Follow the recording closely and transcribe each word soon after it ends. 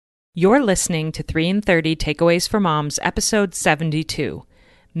You're listening to 3 in 30 Takeaways for Moms, episode 72,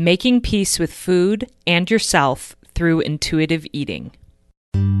 Making Peace with Food and Yourself Through Intuitive Eating.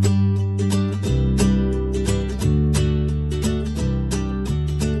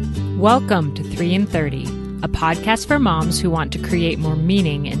 Welcome to 3 in 30, a podcast for moms who want to create more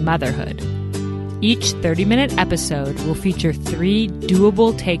meaning in motherhood. Each 30-minute episode will feature 3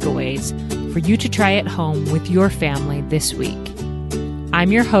 doable takeaways for you to try at home with your family this week.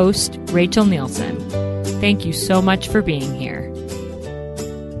 I'm your host, Rachel Nielsen. Thank you so much for being here.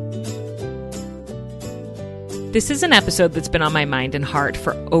 This is an episode that's been on my mind and heart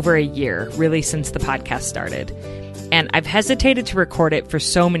for over a year, really since the podcast started. And I've hesitated to record it for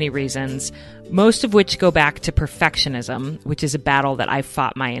so many reasons, most of which go back to perfectionism, which is a battle that I've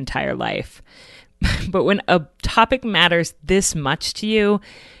fought my entire life. But when a topic matters this much to you,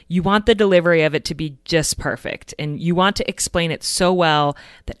 you want the delivery of it to be just perfect, and you want to explain it so well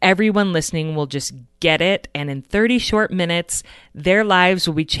that everyone listening will just get it, and in 30 short minutes, their lives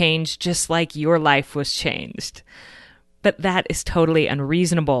will be changed just like your life was changed. But that is totally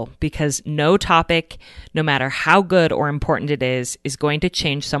unreasonable because no topic, no matter how good or important it is going to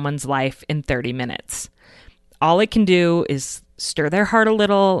change someone's life in 30 minutes. All it can do is stir their heart a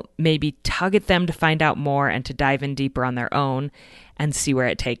little, maybe tug at them to find out more and to dive in deeper on their own and see where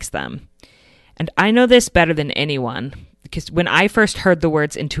it takes them. And I know this better than anyone because when I first heard the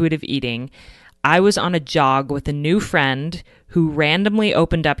words intuitive eating, I was on a jog with a new friend who randomly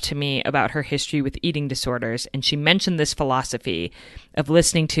opened up to me about her history with eating disorders, and she mentioned this philosophy of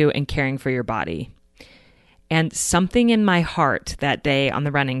listening to and caring for your body. And something in my heart that day on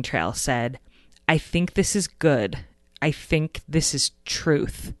the running trail said, I think this is good. I think this is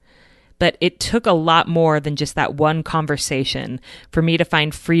truth. But it took a lot more than just that one conversation for me to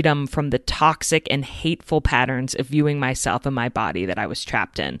find freedom from the toxic and hateful patterns of viewing myself and my body that I was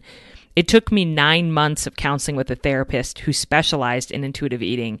trapped in. It took me 9 months of counseling with a therapist who specialized in intuitive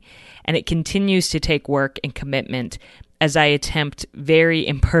eating, and it continues to take work and commitment as I attempt very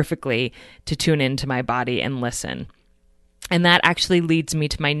imperfectly to tune into my body and listen. And that actually leads me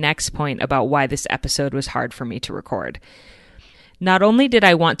to my next point about why this episode was hard for me to record. Not only did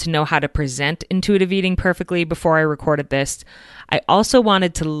I want to know how to present intuitive eating perfectly before I recorded this, I also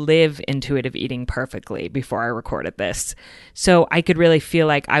wanted to live intuitive eating perfectly before I recorded this, so I could really feel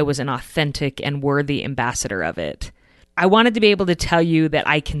like I was an authentic and worthy ambassador of it. I wanted to be able to tell you that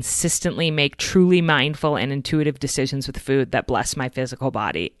I consistently make truly mindful and intuitive decisions with food that bless my physical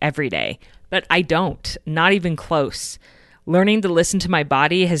body every day, but I don't, not even close. Learning to listen to my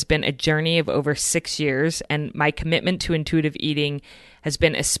body has been a journey of over 6 years, and my commitment to intuitive eating has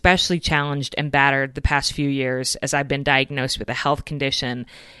been especially challenged and battered the past few years as I've been diagnosed with a health condition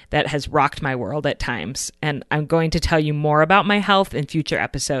that has rocked my world at times. And I'm going to tell you more about my health in future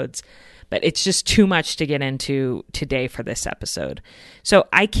episodes, but it's just too much to get into today for this episode. So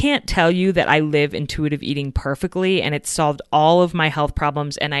I can't tell you that I live intuitive eating perfectly and it's solved all of my health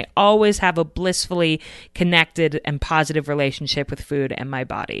problems, and I always have a blissfully connected and positive relationship with food and my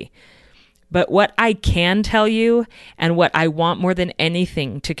body. But what I can tell you, and what I want more than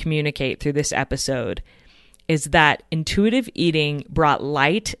anything to communicate through this episode, is that intuitive eating brought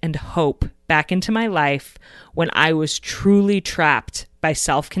light and hope back into my life when I was truly trapped by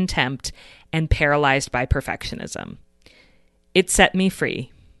self-contempt and paralyzed by perfectionism. It set me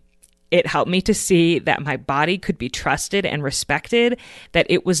free. It helped me to see that my body could be trusted and respected, that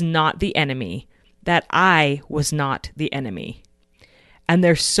it was not the enemy, that I was not the enemy. And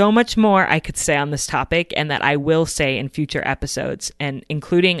there's so much more I could say on this topic and that I will say in future episodes, and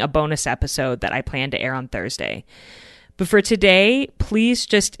including a bonus episode that I plan to air on Thursday. But for today, please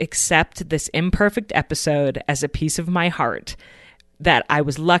just accept this imperfect episode as a piece of my heart that I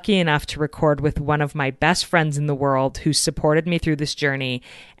was lucky enough to record with one of my best friends in the world who supported me through this journey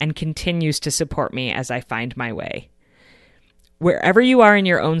and continues to support me as I find my way. Wherever you are in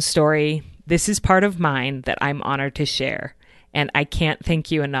your own story, this is part of mine that I'm honored to share, and I can't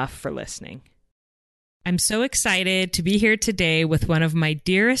thank you enough for listening. I'm so excited to be here today with one of my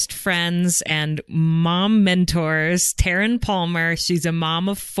dearest friends and mom mentors, Taryn Palmer. She's a mom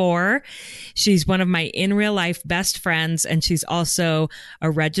of 4. She's one of my in real life best friends, and she's also a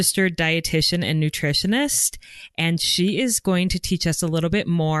registered dietitian and nutritionist. And she is going to teach us a little bit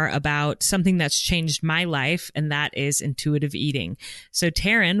more about something that's changed my life, and that is intuitive eating. So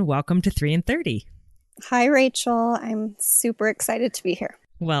Taryn, welcome to 3 in 30. Hi, Rachel. I'm super excited to be here.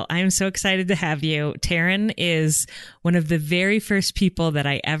 Well, I'm so excited to have you. Taryn is one of the very first people that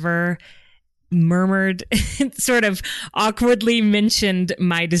I ever murmured, sort of awkwardly mentioned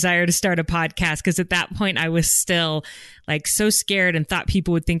my desire to start a podcast, because at that point I was still like so scared and thought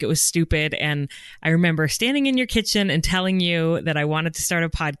people would think it was stupid. And I remember standing in your kitchen and telling you that I wanted to start a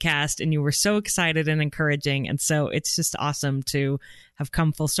podcast, and you were so excited and encouraging. And so it's just awesome to have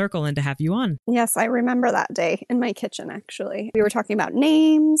come full circle and to have you on. Yes, I remember that day in my kitchen, actually. We were talking about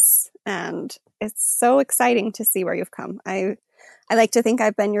names, and it's so exciting to see where you've come. I like to think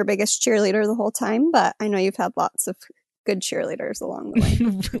I've been your biggest cheerleader the whole time, but I know you've had lots of good cheerleaders along the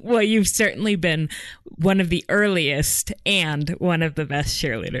way. Well, you've certainly been one of the earliest and one of the best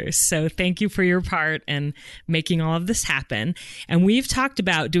cheerleaders. So thank you for your part in making all of this happen. And we've talked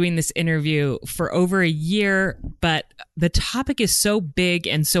about doing this interview for over a year, but the topic is so big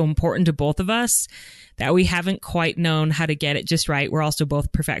and so important to both of us that we haven't quite known how to get it just right. We're also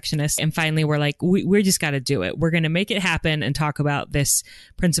both perfectionists. And finally, we're like, we're just got to do it. We're going to make it happen and talk about this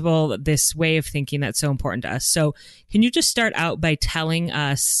principle, this way of thinking that's so important to us. So can you just start out by telling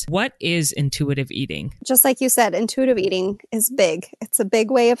us, what is intuitive eating? Just like you said, intuitive eating is big. It's a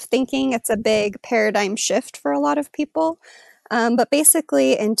big way of thinking. It's a big paradigm shift for a lot of people. But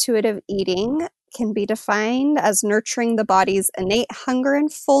basically, intuitive eating can be defined as nurturing the body's innate hunger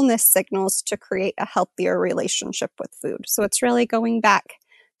and fullness signals to create a healthier relationship with food. So it's really going back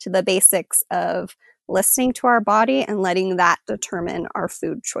to the basics of listening to our body and letting that determine our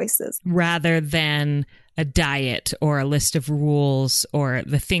food choices. Rather than a diet or a list of rules or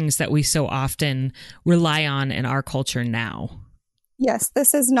the things that we so often rely on in our culture now. Yes,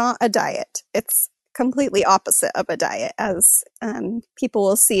 this is not a diet. It's completely opposite of a diet, as people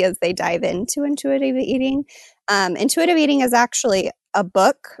will see as they dive into intuitive eating. Intuitive eating is actually a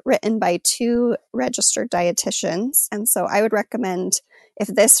book written by 2 registered dietitians. And so I would recommend, if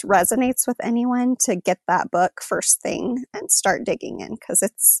this resonates with anyone, to get that book first thing and start digging in, because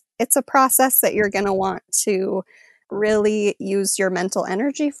it's a process that you're going to want to really use your mental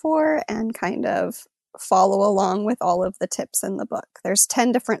energy for and kind of follow along with all of the tips in the book. There's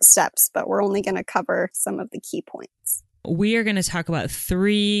 10 different steps, but we're only going to cover some of the key points. We are going to talk about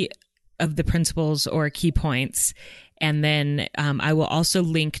 3 of the principles or key points. And then I will also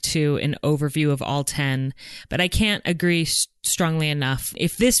link to an overview of all 10. But I can't agree strongly enough.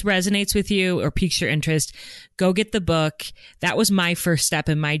 If this resonates with you or piques your interest, go get the book. That was my first step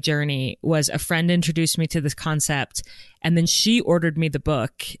in my journey. Was a friend introduced me to this concept, and then she ordered me the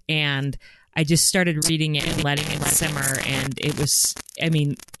book, and I just started reading it and letting it simmer. And it was,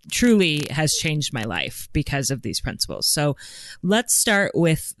 truly has changed my life because of these principles. So let's start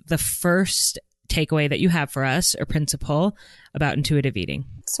with the first takeaway that you have for us, or principle about intuitive eating.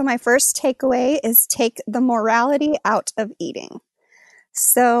 So my first takeaway is take the morality out of eating.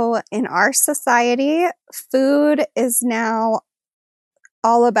 So in our society, food is now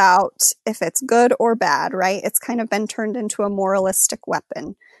all about if it's good or bad, right? It's kind of been turned into a moralistic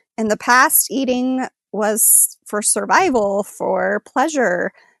weapon. In the past, eating was for survival, for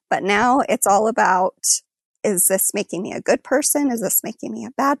pleasure, but now it's all about, is this making me a good person? Is this making me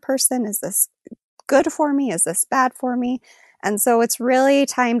a bad person? Is this good for me? Is this bad for me? And so it's really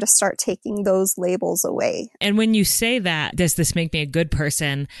time to start taking those labels away. And when you say that, does this make me a good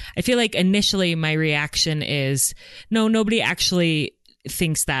person? I feel like initially my reaction is, no, nobody actually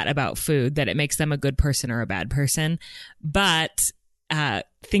thinks that about food, that it makes them a good person or a bad person. But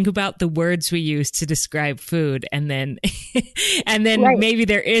think about the words we use to describe food, and then right. Maybe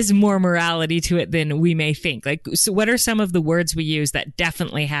there is more morality to it than we may think. Like, so what are some of the words we use that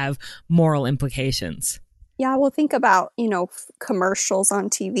definitely have moral implications? Yeah, well, think about, commercials on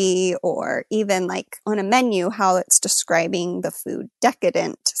TV, or even like on a menu, how it's describing the food: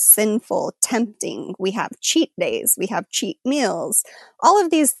 decadent, sinful, tempting. We have cheat days, we have cheat meals. All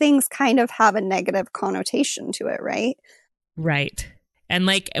of these things kind of have a negative connotation to it, right? Right. And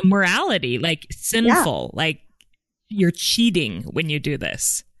like morality, like sinful, like you're cheating when you do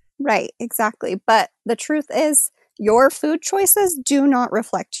this. Right, exactly. But the truth is, your food choices do not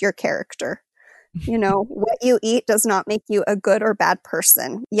reflect your character. What you eat does not make you a good or bad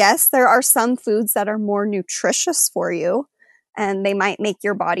person. Yes, there are some foods that are more nutritious for you, and they might make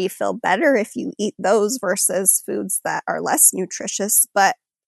your body feel better if you eat those versus foods that are less nutritious. But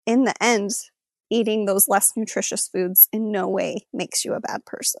in the end, eating those less nutritious foods in no way makes you a bad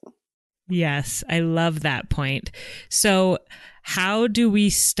person. Yes, I love that point. So how do we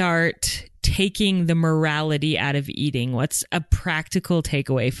start taking the morality out of eating? What's a practical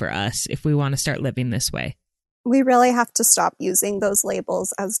takeaway for us if we want to start living this way? We really have to stop using those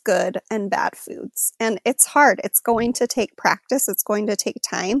labels as good and bad foods. And it's hard. It's going to take practice. It's going to take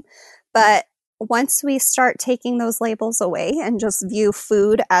time. But once we start taking those labels away and just view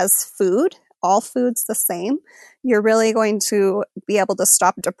food as food, all foods the same, you're really going to be able to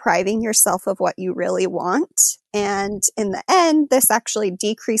stop depriving yourself of what you really want. And in the end, this actually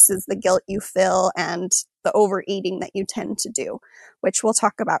decreases the guilt you feel and the overeating that you tend to do, which we'll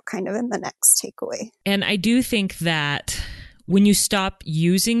talk about kind of in the next takeaway. And I do think that when you stop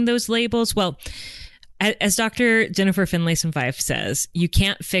using those labels, well, as Dr. Jennifer Finlayson-Fife says, you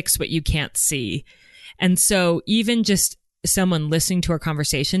can't fix what you can't see. And so even just someone listening to our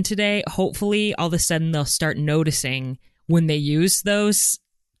conversation today, hopefully all of a sudden they'll start noticing when they use those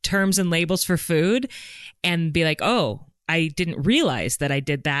terms and labels for food and be like, oh, I didn't realize that I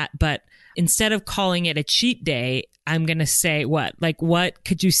did that. But instead of calling it a cheat day, I'm going to say what? Like, what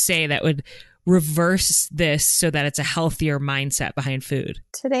could you say that would reverse this so that it's a healthier mindset behind food?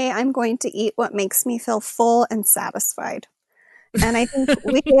 Today, I'm going to eat what makes me feel full and satisfied. And I think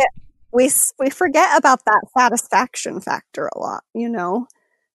we forget about that satisfaction factor a lot, you know,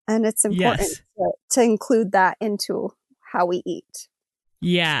 and it's important to include that into how we eat.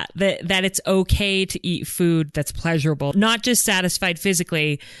 Yeah, that it's okay to eat food that's pleasurable, not just satisfied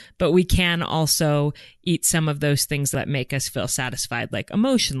physically, but we can also eat some of those things that make us feel satisfied, like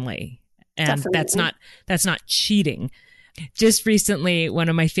emotionally. And Definitely. that's not cheating. Just recently, one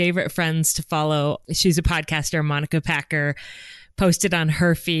of my favorite friends to follow, she's a podcaster, Monica Packer, posted on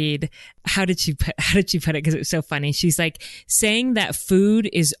her feed. How did she put it? Because it was so funny. She's like, saying that food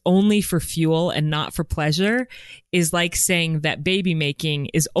is only for fuel and not for pleasure is like saying that baby making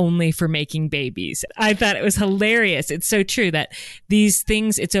is only for making babies. I thought it was hilarious. It's so true that these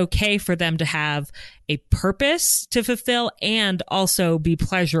things, it's okay for them to have a purpose to fulfill and also be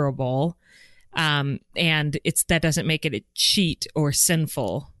pleasurable. And that doesn't make it a cheat or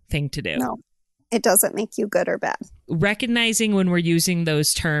sinful thing to do. No, it doesn't make you good or bad. Recognizing when we're using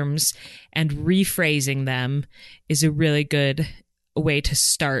those terms and rephrasing them is a really good way to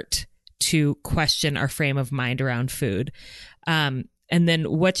start to question our frame of mind around food. And then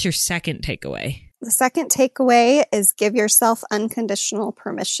what's your second takeaway? The second takeaway is give yourself unconditional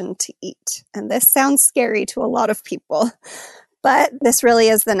permission to eat. And this sounds scary to a lot of people, but this really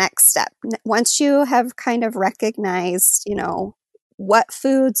is the next step. Once you have kind of recognized, you know, what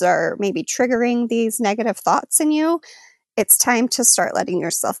foods are maybe triggering these negative thoughts in you, it's time to start letting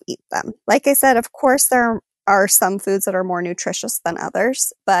yourself eat them. Like I said, of course, there are some foods that are more nutritious than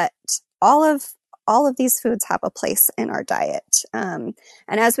others, but all of these foods have a place in our diet. And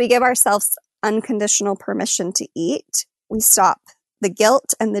as we give ourselves unconditional permission to eat, we stop the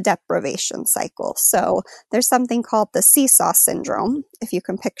guilt and the deprivation cycle. So there's something called the seesaw syndrome, if you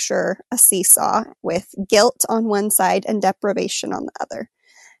can picture a seesaw with guilt on one side and deprivation on the other.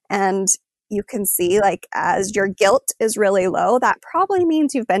 And you can see, like, as your guilt is really low, that probably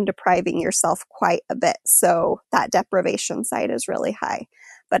means you've been depriving yourself quite a bit. So that deprivation side is really high.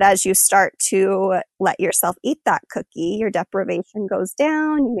 But as you start to let yourself eat that cookie, your deprivation goes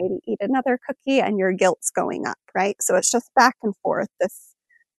down, you maybe eat another cookie, and your guilt's going up, right? So it's just back and forth, this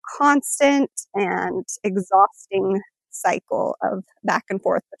constant and exhausting cycle of back and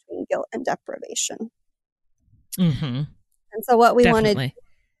forth between guilt and deprivation. Mm-hmm. And so what we want to do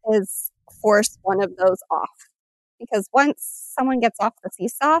is force one of those off. Because once someone gets off the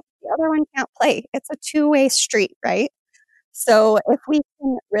seesaw, the other one can't play. It's a two-way street, right? So if we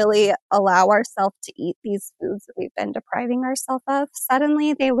can really allow ourselves to eat these foods that we've been depriving ourselves of,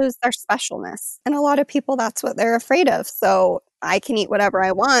 suddenly they lose their specialness. And a lot of people, that's what they're afraid of. So I can eat whatever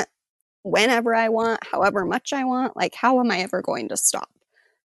I want, whenever I want, however much I want. Like, how am I ever going to stop?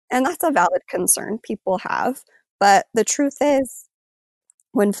 And that's a valid concern people have. But the truth is,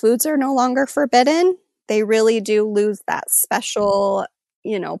 when foods are no longer forbidden, they really do lose that special,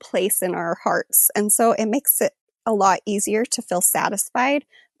 you know, place in our hearts. And so it makes it a lot easier to feel satisfied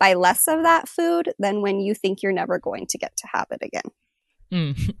by less of that food than when you think you're never going to get to have it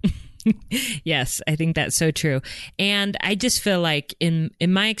again. Yes, I think that's so true. And I just feel like in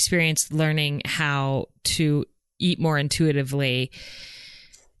my experience learning how to eat more intuitively,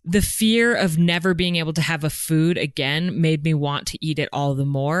 the fear of never being able to have a food again made me want to eat it all the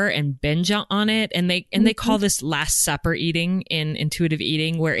more and binge on it. And they call this Last Supper eating in intuitive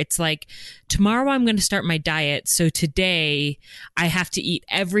eating, where it's like, tomorrow I'm going to start my diet. So today I have to eat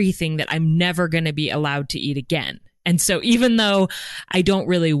everything that I'm never going to be allowed to eat again. And so even though I don't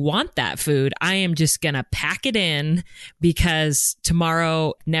really want that food, I am just going to pack it in because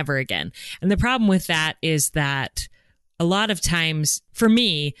tomorrow, never again. And the problem with that is that a lot of times for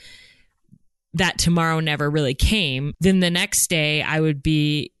me, that tomorrow never really came. Then the next day I would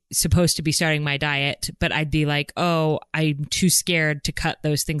be supposed to be starting my diet, but I'd be like, oh, I'm too scared to cut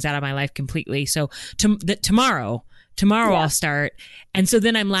those things out of my life completely. So tomorrow Tomorrow I'll start. And so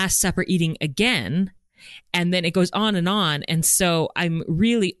then I'm Last Supper eating again. And then it goes on and on. And so I'm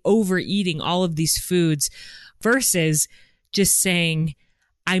really overeating all of these foods versus just saying,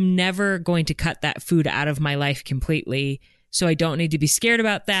 I'm never going to cut that food out of my life completely. So I don't need to be scared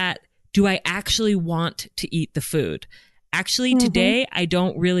about that. Do I actually want to eat the food? Actually, today, I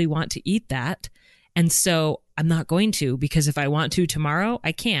don't really want to eat that. And so I'm not going to, because if I want to tomorrow,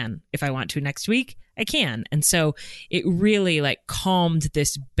 I can. If I want to next week, I can. And so it really like calmed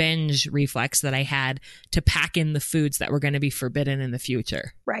this binge reflex that I had to pack in the foods that were going to be forbidden in the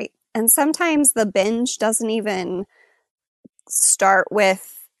future. Right. And sometimes the binge doesn't even start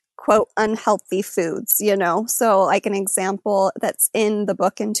with quote unhealthy foods, you know? So like an example that's in the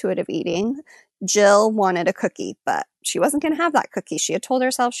book Intuitive Eating, Jill wanted a cookie, but she wasn't going to have that cookie. She had told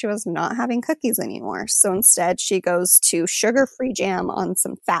herself she was not having cookies anymore. So instead she goes to sugar-free jam on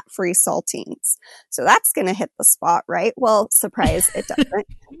some fat-free saltines. So that's going to hit the spot, right? Well, surprise, it doesn't.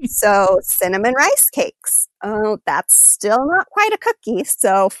 So cinnamon rice cakes. Oh, that's still not quite a cookie.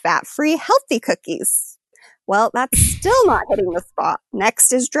 So fat-free healthy cookies. Well, that's still not hitting the spot.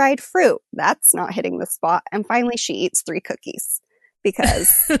 Next is dried fruit. That's not hitting the spot. And finally, she eats 3 cookies because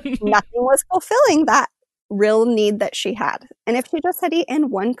nothing was fulfilling that real need that she had. And if she just had eaten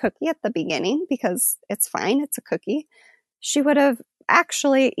 1 cookie at the beginning, because it's fine, it's a cookie, she would have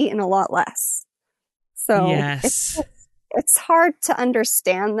actually eaten a lot less. So it's hard to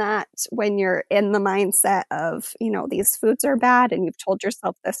understand that when you're in the mindset of, you know, these foods are bad and you've told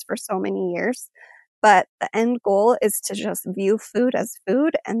yourself this for so many years. But the end goal is to just view food as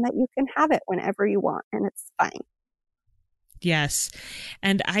food and that you can have it whenever you want and it's fine. Yes.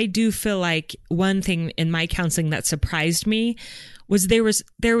 And I do feel like one thing in my counseling that surprised me was there was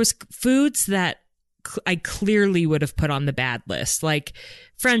foods that I clearly would have put on the bad list, like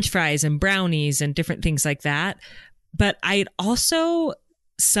French fries and brownies and different things like that. But I'd also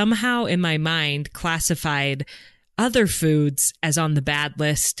somehow in my mind classified other foods as on the bad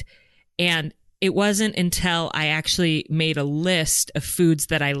list. And it wasn't until I actually made a list of foods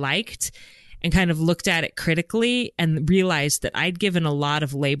that I liked and kind of looked at it critically and realized that I'd given a lot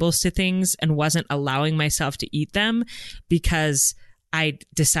of labels to things and wasn't allowing myself to eat them because I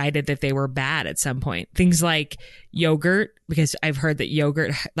decided that they were bad at some point. Things like yogurt, because I've heard that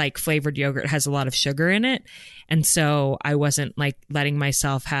yogurt, like flavored yogurt, has a lot of sugar in it. And so I wasn't like letting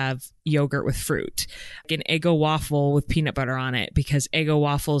myself have yogurt with fruit. Like an Eggo waffle with peanut butter on it, because Eggo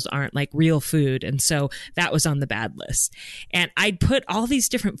waffles aren't like real food. And so that was on the bad list. And I'd put all these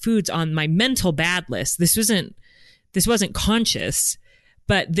different foods on my mental bad list. This wasn't conscious,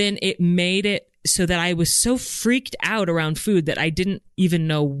 but then it made it so that I was so freaked out around food that I didn't even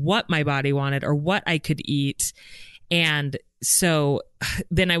know what my body wanted or what I could eat. And so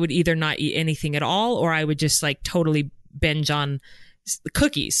then I would either not eat anything at all, or I would just like totally binge on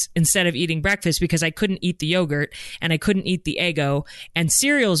cookies instead of eating breakfast because I couldn't eat the yogurt and I couldn't eat the Eggo, and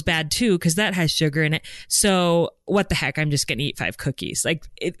cereal's bad too because that has sugar in it. So what the heck? I'm just going to eat 5 cookies. Like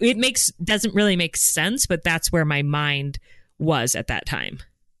it doesn't really make sense, but that's where my mind was at that time.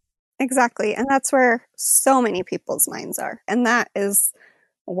 Exactly. And that's where so many people's minds are. And that is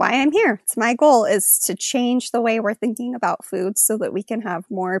why I'm here. It's my goal is to change the way we're thinking about food so that we can have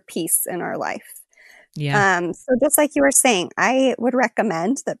more peace in our life. Yeah. So just like you were saying, I would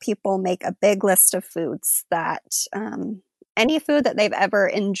recommend that people make a big list of foods that any food that they've ever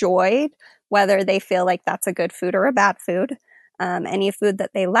enjoyed, whether they feel like that's a good food or a bad food, any food that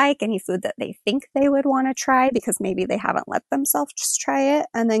they like, any food that they think they would want to try because maybe they haven't let themselves just try it,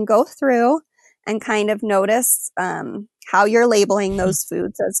 and then go through and kind of notice how you're labeling those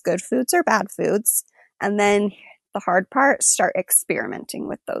foods as good foods or bad foods. And then the hard part, start experimenting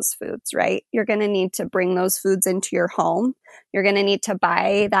with those foods, right? You're going to need to bring those foods into your home. You're going to need to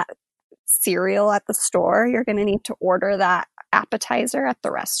buy that cereal at the store. You're going to need to order that appetizer at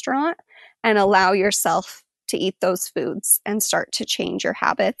the restaurant and allow yourself to eat those foods and start to change your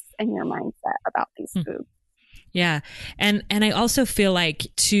habits and your mindset about these foods. Yeah. And I also feel like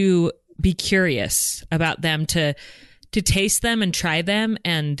to be curious about them, to taste them and try them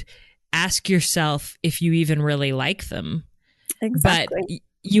and ask yourself if you even really like them. Exactly. But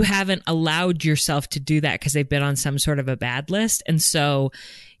you haven't allowed yourself to do that because they've been on some sort of a bad list. And so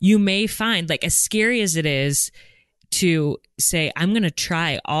you may find, like, as scary as it is to say, I'm going to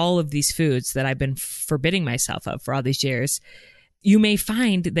try all of these foods that I've been forbidding myself of for all these years, you may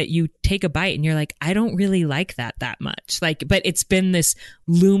find that you take a bite and you're like, I don't really like that much. Like, but it's been this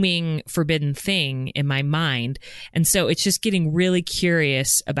looming forbidden thing in my mind. And so it's just getting really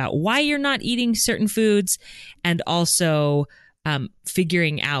curious about why you're not eating certain foods, and also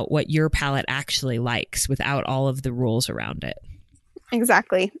figuring out what your palate actually likes without all of the rules around it.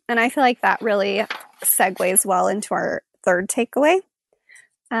 Exactly. And I feel like that really segues well into our third takeaway,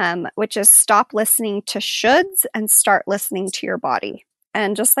 which is stop listening to shoulds and start listening to your body.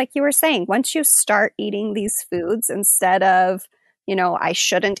 And just like you were saying, once you start eating these foods instead of, I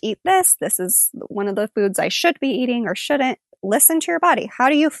shouldn't eat this, this is one of the foods I should be eating or shouldn't, listen to your body. How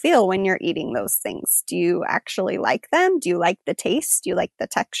do you feel when you're eating those things? Do you actually like them? Do you like the taste? Do you like the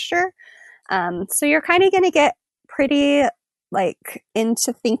texture? So you're kind of going to get pretty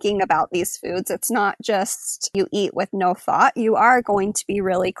into thinking about these foods. It's not just you eat with no thought. You are going to be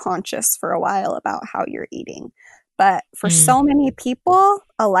really conscious for a while about how you're eating. But for so many people,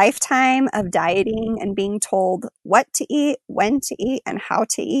 a lifetime of dieting and being told what to eat, when to eat, and how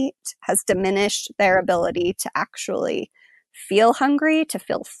to eat has diminished their ability to actually feel hungry, to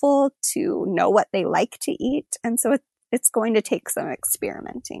feel full, to know what they like to eat. And so it's going to take some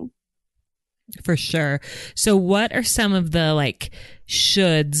experimenting. For sure. So what are some of the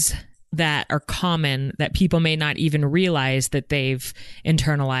shoulds that are common that people may not even realize that they've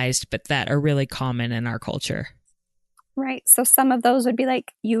internalized, but that are really common in our culture? Right. So some of those would be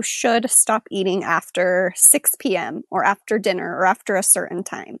you should stop eating after 6 p.m. or after dinner or after a certain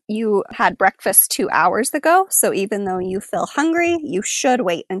time. You had breakfast 2 hours ago. So even though you feel hungry, you should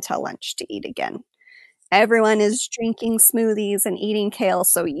wait until lunch to eat again. Everyone is drinking smoothies and eating kale,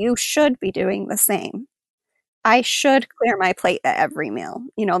 so you should be doing the same. I should clear my plate at every meal.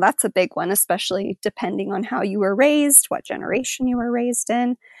 That's a big one, especially depending on how you were raised, what generation you were raised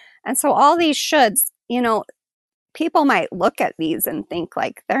in. And so all these shoulds, people might look at these and think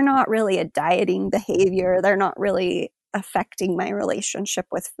they're not really a dieting behavior. They're not really affecting my relationship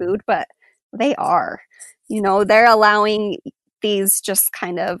with food, but they are. They're allowing these just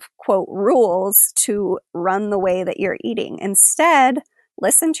kind of quote rules to run the way that you're eating. Instead,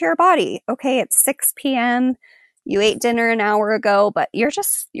 listen to your body. Okay, it's 6 p.m. You ate dinner an hour ago, but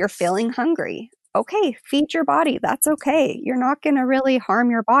you're feeling hungry. Okay, feed your body. That's okay. You're not going to really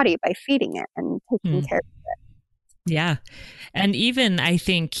harm your body by feeding it and taking care of it. Yeah. And even I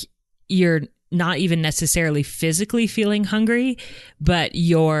think you're not even necessarily physically feeling hungry, but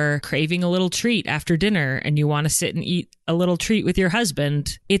you're craving a little treat after dinner and you want to sit and eat a little treat with your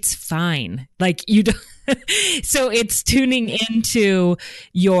husband. It's fine. You don't. So it's tuning into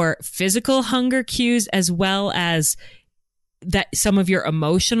your physical hunger cues as well as that some of your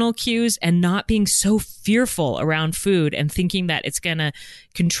emotional cues and not being so fearful around food and thinking that it's going to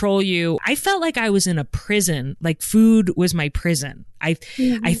control you. I felt like I was in a prison, food was my prison. I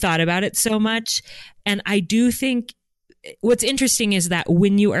thought about it so much. And I do think what's interesting is that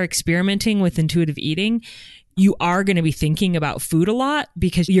when you are experimenting with intuitive eating, you are going to be thinking about food a lot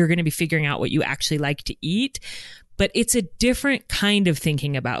because you're going to be figuring out what you actually like to eat. But it's a different kind of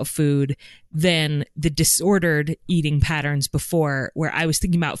thinking about food than the disordered eating patterns before, where I was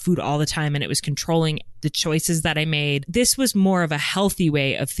thinking about food all the time and it was controlling the choices that I made. This was more of a healthy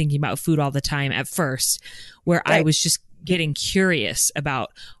way of thinking about food all the time at first, where I was just getting curious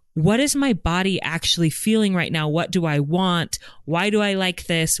about what is my body actually feeling right now? What do I want? Why do I like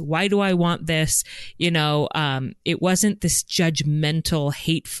this? Why do I want this? It wasn't this judgmental,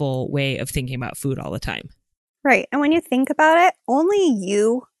 hateful way of thinking about food all the time. Right. And when you think about it, only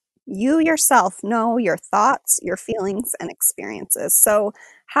you yourself know your thoughts, your feelings, and experiences. So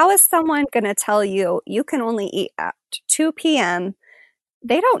how is someone going to tell you you can only eat at 2 p.m.?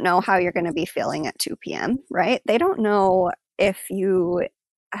 They don't know how you're going to be feeling at 2 p.m., right? They don't know if you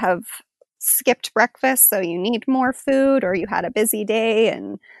have skipped breakfast, so you need more food, or you had a busy day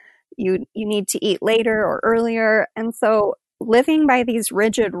and you need to eat later or earlier. And so living by these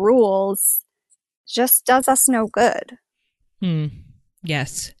rigid rules just does us no good.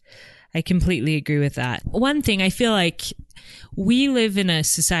 Yes, I completely agree with that. One thing, I feel like we live in a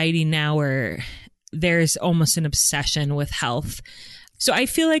society now where there's almost an obsession with health. So I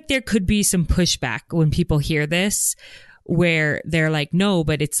feel like there could be some pushback when people hear this, where they're like, no,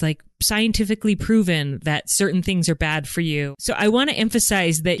 but it's scientifically proven that certain things are bad for you. So I want to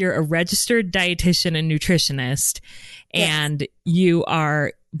emphasize that you're a registered dietitian and nutritionist, and you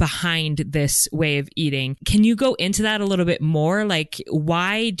are behind this way of eating. Can you go into that a little bit more?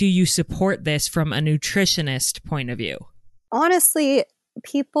 Why do you support this from a nutritionist point of view? Honestly,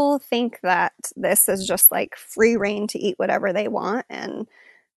 people think that this is just free reign to eat whatever they want. And,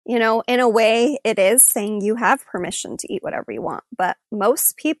 in a way, it is saying you have permission to eat whatever you want. But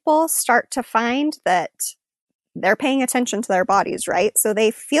most people start to find that they're paying attention to their bodies, right? So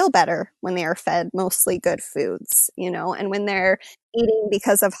they feel better when they are fed mostly good foods, and when they're eating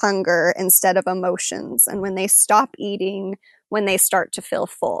because of hunger instead of emotions, and when they stop eating when they start to feel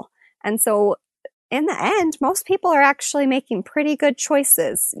full. And so in the end, most people are actually making pretty good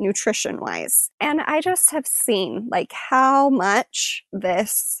choices nutrition wise. And I just have seen like how much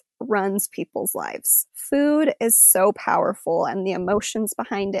this runs people's lives. Food is so powerful, and the emotions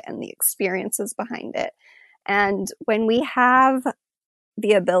behind it and the experiences behind it. And when we have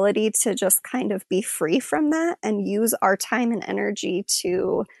the ability to just kind of be free from that and use our time and energy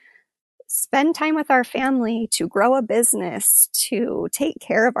to spend time with our family, to grow a business, to take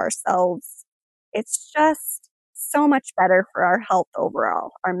care of ourselves, it's just so much better for our health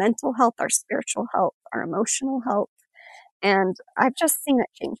overall, our mental health, our spiritual health, our emotional health. And I've just seen it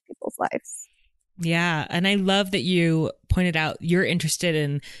change people's lives. Yeah. And I love that you pointed out you're interested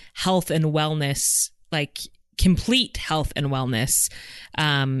in health and wellness, like complete health and wellness.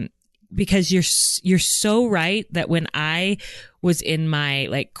 Because you're so right that when I was in my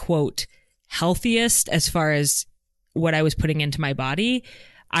like quote healthiest as far as what I was putting into my body,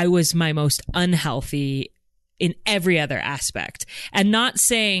 I was my most unhealthy in every other aspect. And not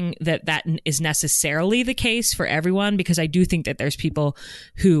saying that that is necessarily the case for everyone, because I do think that there's people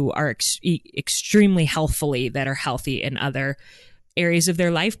who are extremely healthfully that are healthy in other areas of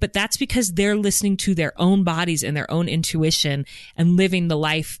their life, but that's because they're listening to their own bodies and their own intuition and living the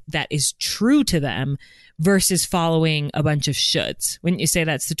life that is true to them versus following a bunch of shoulds. Wouldn't you say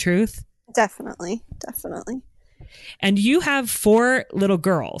that's the truth? Definitely. Definitely. And you have 4 little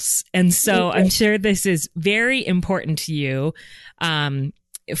girls. And so I'm sure this is very important to you,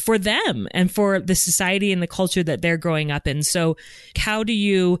 for them and for the society and the culture that they're growing up in. So how do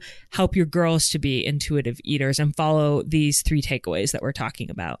you help your girls to be intuitive eaters and follow these 3 takeaways that we're talking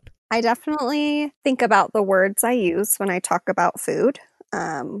about? I definitely think about the words I use when I talk about food.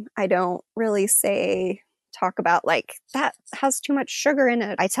 I don't really talk about like, that has too much sugar in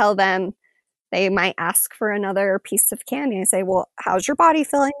it. I tell them, they might ask for another piece of candy. I say, well, how's your body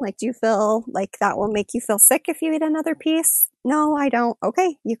feeling? Like, do you feel like that will make you feel sick if you eat another piece? No, I don't.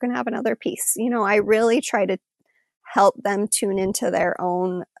 Okay, you can have another piece. I really try to help them tune into their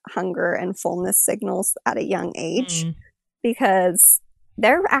own hunger and fullness signals at a young age, because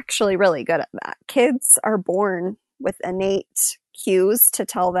they're actually really good at that. Kids are born with innate cues to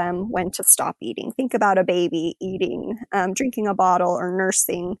tell them when to stop eating. Think about a baby eating, drinking a bottle or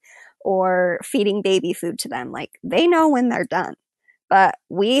nursing or feeding baby food to them. Like, they know when they're done. But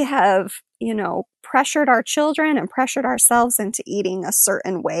we have, pressured our children and pressured ourselves into eating a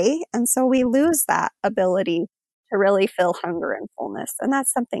certain way. And so we lose that ability to really feel hunger and fullness. And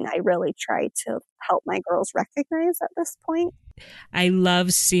that's something I really try to help my girls recognize at this point. I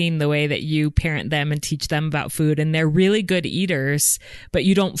love seeing the way that you parent them and teach them about food, and they're really good eaters, but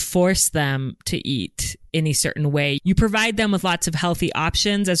you don't force them to eat any certain way. You provide them with lots of healthy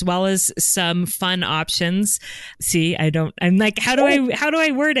options as well as some fun options. See, I'm like, how do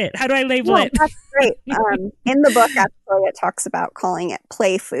I word it? How do I label it? That's great. In the book, actually, it talks about calling it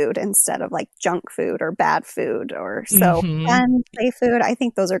play food instead of like junk food or bad food or fun play food. I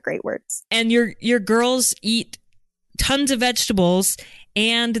think those are great words. And your girls eat tons of vegetables,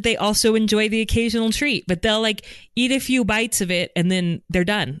 and they also enjoy the occasional treat, but they'll like eat a few bites of it and then they're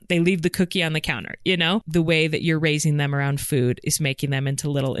done. They leave the cookie on the counter. The way that you're raising them around food is making them into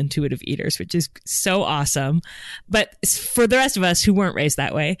little intuitive eaters, which is so awesome. But for the rest of us who weren't raised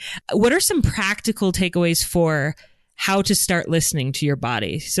that way, what are some practical takeaways for how to start listening to your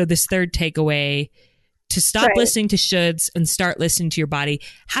body? So this third takeaway, to stop listening to shoulds and start listening to your body.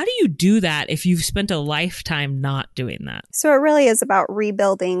 How do you do that if you've spent a lifetime not doing that? So it really is about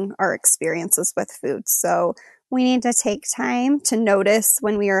rebuilding our experiences with food. So we need to take time to notice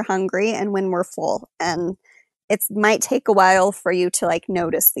when we are hungry and when we're full. And it might take a while for you to like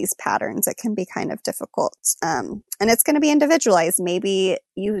notice these patterns. It can be kind of difficult. And it's going to be individualized. Maybe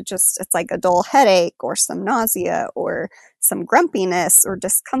it's like a dull headache or some nausea or some grumpiness or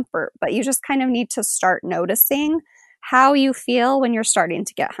discomfort, but you just kind of need to start noticing how you feel when you're starting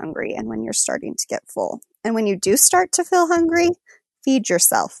to get hungry and when you're starting to get full. And when you do start to feel hungry, feed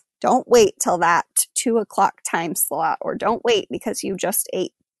yourself. Don't wait till that 2:00 time slot, or don't wait because you just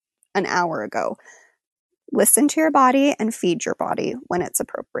ate an hour ago. Listen to your body and feed your body when it's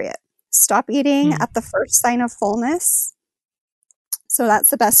appropriate. Stop eating at the first sign of fullness. So that's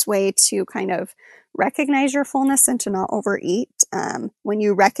the best way to kind of recognize your fullness and to not overeat. When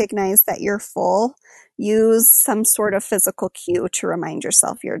you recognize that you're full, use some sort of physical cue to remind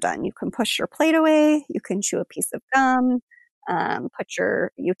yourself you're done. You can push your plate away. You can chew a piece of gum. Put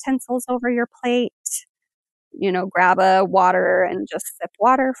your utensils over your plate. Grab a water and just sip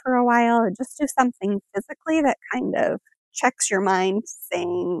water for a while, and just do something physically that kind of checks your mind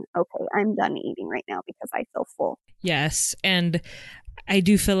saying, okay, I'm done eating right now because I feel full. Yes. And I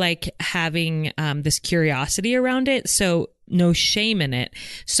do feel like having this curiosity around it. So no shame in it.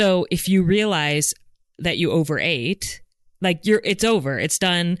 So if you realize that you overate, like it's over, it's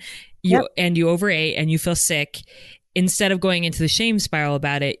done. And you overate and you feel sick. Instead of going into the shame spiral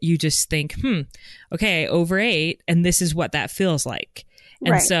about it, you just think, okay, I overate and this is what that feels like.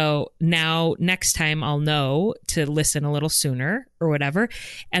 And so now next time I'll know to listen a little sooner or whatever.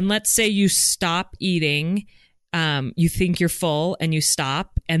 And let's say you stop eating, you think you're full and you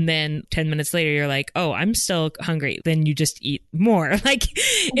stop. And then 10 minutes later, you're like, oh, I'm still hungry. Then you just eat more. Like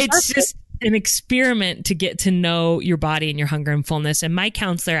it's just an experiment to get to know your body and your hunger and fullness. And my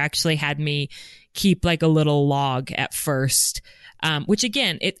counselor actually had me keep like a little log at first. Which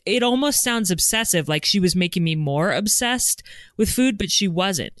again, it almost sounds obsessive, like she was making me more obsessed with food, but she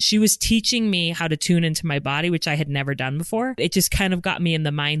wasn't. She was teaching me how to tune into my body, which I had never done before. It just kind of got me in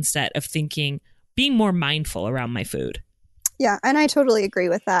the mindset of being more mindful around my food. Yeah, and I totally agree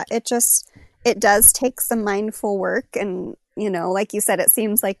with that. It does take some mindful work. And, like you said, it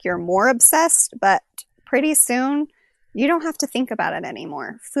seems like you're more obsessed, but pretty soon you don't have to think about it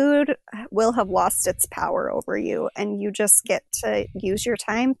anymore. Food will have lost its power over you, and you just get to use your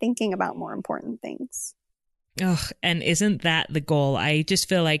time thinking about more important things. Oh, and isn't that the goal? I just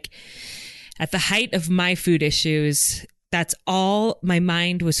feel like at the height of my food issues, that's all my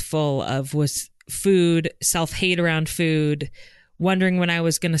mind was full of was food, self-hate around food, wondering when I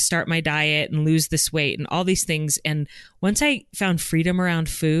was going to start my diet and lose this weight and all these things. And once I found freedom around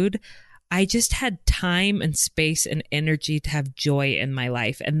food, I just had time and space and energy to have joy in my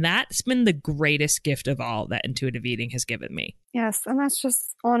life. And that's been the greatest gift of all that intuitive eating has given me. Yes. And that's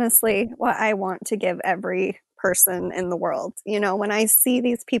just honestly what I want to give every person in the world. When I see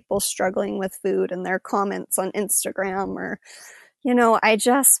these people struggling with food and their comments on Instagram or, I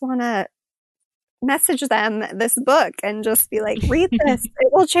just want to message them this book and just be like, read this.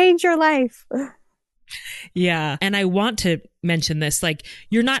 It will change your life. Yeah. And I want to mention this, like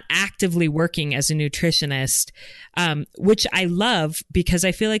you're not actively working as a nutritionist, which I love because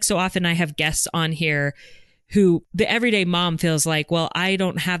I feel like so often I have guests on here who the everyday mom feels like, well, I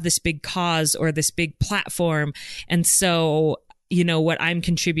don't have this big cause or this big platform. And so, what I'm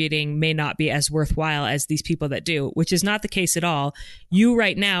contributing may not be as worthwhile as these people that do, which is not the case at all. You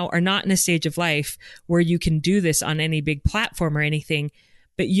right now are not in a stage of life where you can do this on any big platform or anything.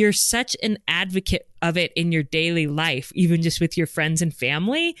 But you're such an advocate of it in your daily life, even just with your friends and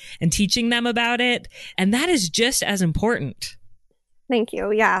family and teaching them about it. And that is just as important. Thank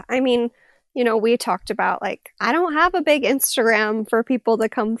you. Yeah. I mean, we talked about like, I don't have a big Instagram for people to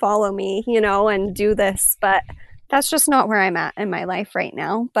come follow me, and do this, but that's just not where I'm at in my life right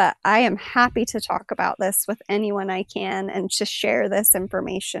now. But I am happy to talk about this with anyone I can and to share this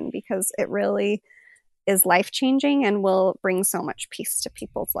information because it really is life-changing and will bring so much peace to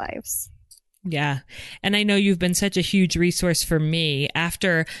people's lives. Yeah. And I know you've been such a huge resource for me.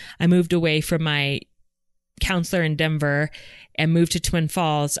 After I moved away from my counselor in Denver and moved to Twin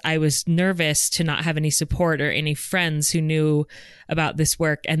Falls, I was nervous to not have any support or any friends who knew about this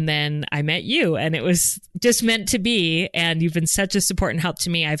work. And then I met you and it was just meant to be. And you've been such a support and help to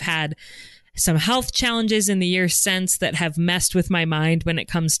me. I've had some health challenges in the years since that have messed with my mind when it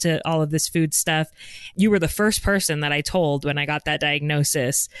comes to all of this food stuff. You were the first person that I told when I got that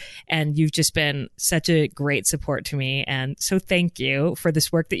diagnosis, and you've just been such a great support to me. And so thank you for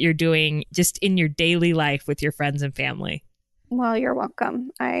this work that you're doing just in your daily life with your friends and family. Well, you're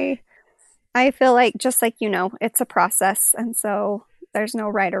welcome. I feel like, just like, it's a process. And so there's no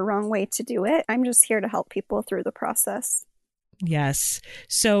right or wrong way to do it. I'm just here to help people through the process. Yes.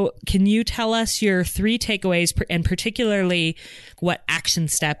 So can you tell us your 3 takeaways and particularly what action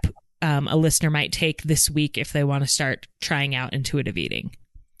step a listener might take this week if they want to start trying out intuitive eating?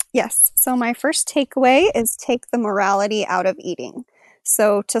 Yes. So my first takeaway is take the morality out of eating.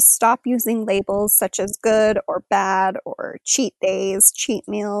 So to stop using labels such as good or bad or cheat days, cheat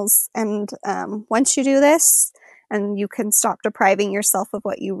meals. And once you do this, and you can stop depriving yourself of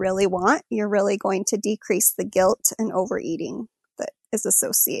what you really want, you're really going to decrease the guilt and overeating that is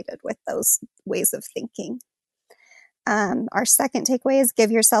associated with those ways of thinking. Our second takeaway is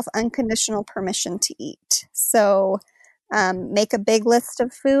give yourself unconditional permission to eat. So make a big list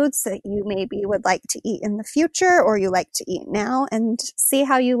of foods that you maybe would like to eat in the future or you like to eat now, and see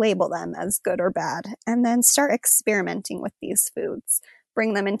how you label them as good or bad. And then start experimenting with these foods.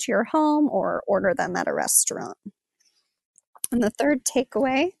 Bring them into your home or order them at a restaurant. And the third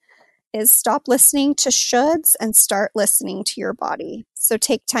takeaway is stop listening to shoulds and start listening to your body. So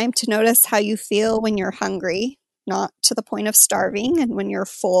take time to notice how you feel when you're hungry. not to the point of starving, and when you're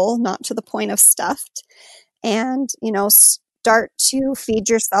full, not to the point of stuffed. And, start to feed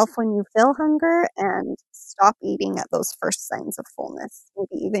yourself when you feel hunger and stop eating at those first signs of fullness.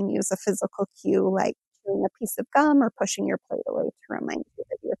 Maybe even use a physical cue like chewing a piece of gum or pushing your plate away to remind you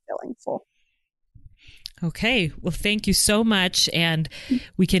that you're feeling full. Okay. Well, thank you so much. And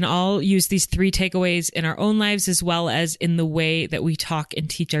we can all use these 3 takeaways in our own lives as well as in the way that we talk and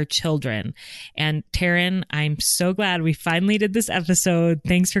teach our children. And Taryn, I'm so glad we finally did this episode.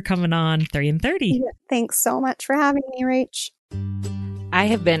 Thanks for coming on 3 and 30. Yeah, thanks so much for having me, Rach. I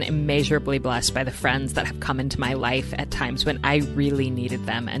have been immeasurably blessed by the friends that have come into my life at times when I really needed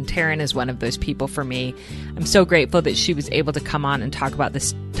them. And Taryn is one of those people for me. I'm so grateful that she was able to come on and talk about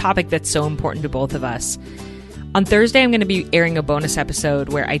this topic that's so important to both of us. On Thursday, I'm going to be airing a bonus episode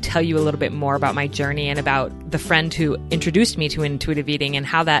where I tell you a little bit more about my journey and about the friend who introduced me to intuitive eating and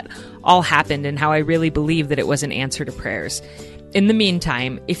how that all happened and how I really believe that it was an answer to prayers. In the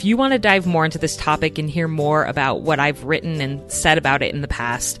meantime, if you want to dive more into this topic and hear more about what I've written and said about it in the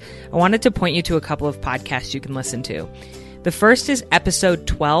past, I wanted to point you to a couple of podcasts you can listen to. The first is episode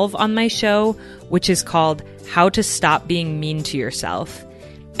 12 on my show, which is called How to Stop Being Mean to Yourself.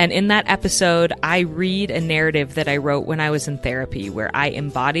 And in that episode, I read a narrative that I wrote when I was in therapy where I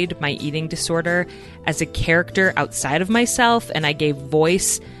embodied my eating disorder as a character outside of myself, and I gave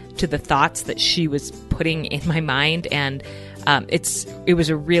voice to the thoughts that she was putting in my mind, and it was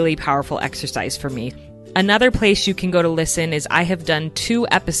a really powerful exercise for me. Another place you can go to listen is I have done 2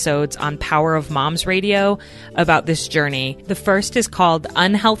 episodes on Power of Moms Radio about this journey. The first is called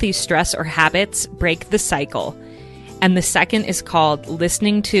Unhealthy Stress or Habits Break the Cycle. And the second is called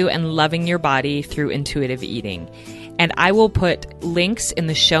Listening to and Loving Your Body Through Intuitive Eating. And I will put links in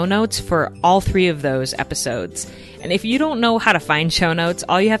the show notes for all 3 of those episodes. And if you don't know how to find show notes,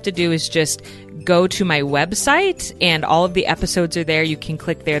 all you have to do is just go to my website and all of the episodes are there. You can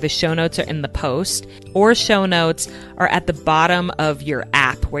click there. The show notes are in the post, or show notes are at the bottom of your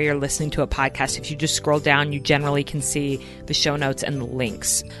app where you're listening to a podcast. If you just scroll down, you generally can see the show notes and the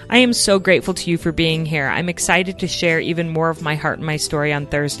links. I am so grateful to you for being here. I'm excited to share even more of my heart and my story on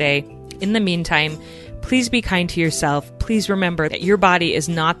Thursday. In the meantime, please be kind to yourself. Please remember that your body is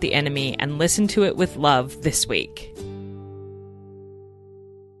not the enemy, and listen to it with love this week.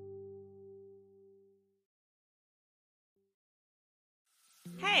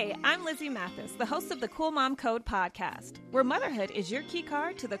 Hey, I'm Lizzie Mathis, the host of the Cool Mom Code podcast, where motherhood is your key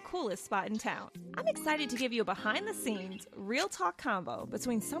card to the coolest spot in town. I'm excited to give you a behind-the-scenes, real talk combo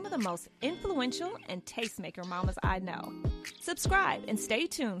between some of the most influential and tastemaker mamas I know. Subscribe and stay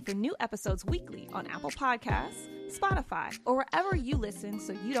tuned for new episodes weekly on Apple Podcasts, Spotify, or wherever you listen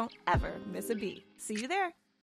so you don't ever miss a beat. See you there.